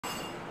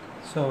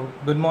So,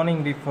 good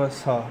morning,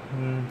 reefers.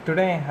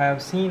 Today I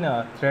have seen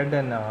a thread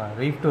in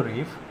Reef to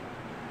Reef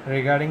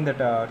regarding that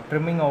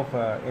trimming of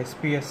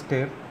SPS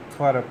tip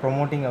for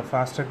promoting a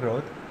faster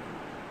growth.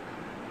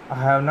 I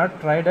have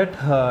not tried it.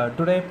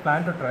 Today I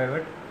plan to try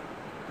it.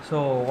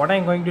 So, what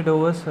I'm going to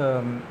do is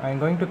I'm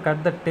going to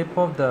cut the tip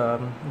of the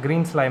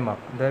green slime up.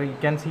 There you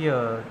can see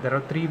there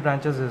are 3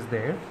 branches is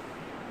there.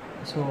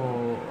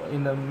 So,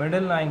 in the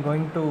middle I'm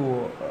going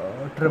to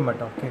trim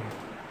it. Okay.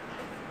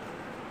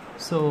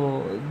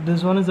 So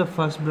this one is the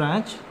first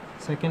branch,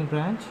 second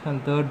branch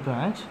and third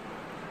branch.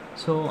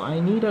 So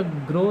I need a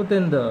growth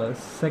in the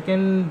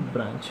second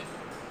branch.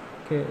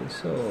 Okay,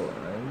 so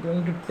I'm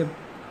going to tip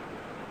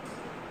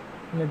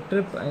in a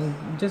trip.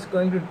 I'm just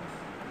going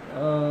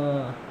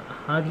to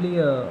hardly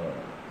a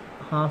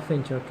half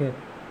inch. Okay,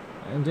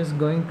 I'm just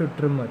going to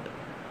trim it.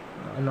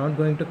 I'm not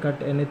going to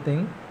cut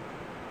anything.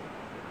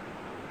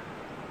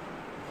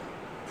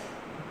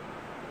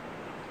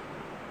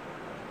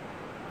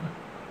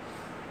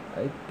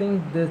 I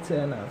think that's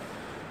enough.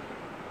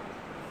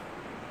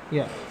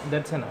 Yeah,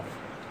 that's enough.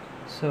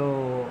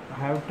 So I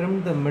have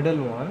trimmed the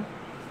middle one.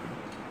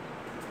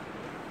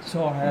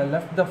 So I have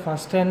left the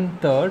first and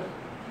third.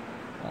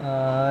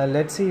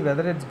 Let's see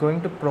whether it's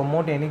going to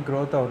promote any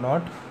growth or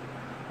not.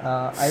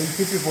 I'll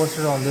keep you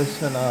posted on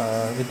this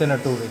within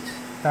 2 weeks.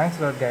 Thanks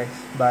a lot, guys.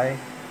 Bye.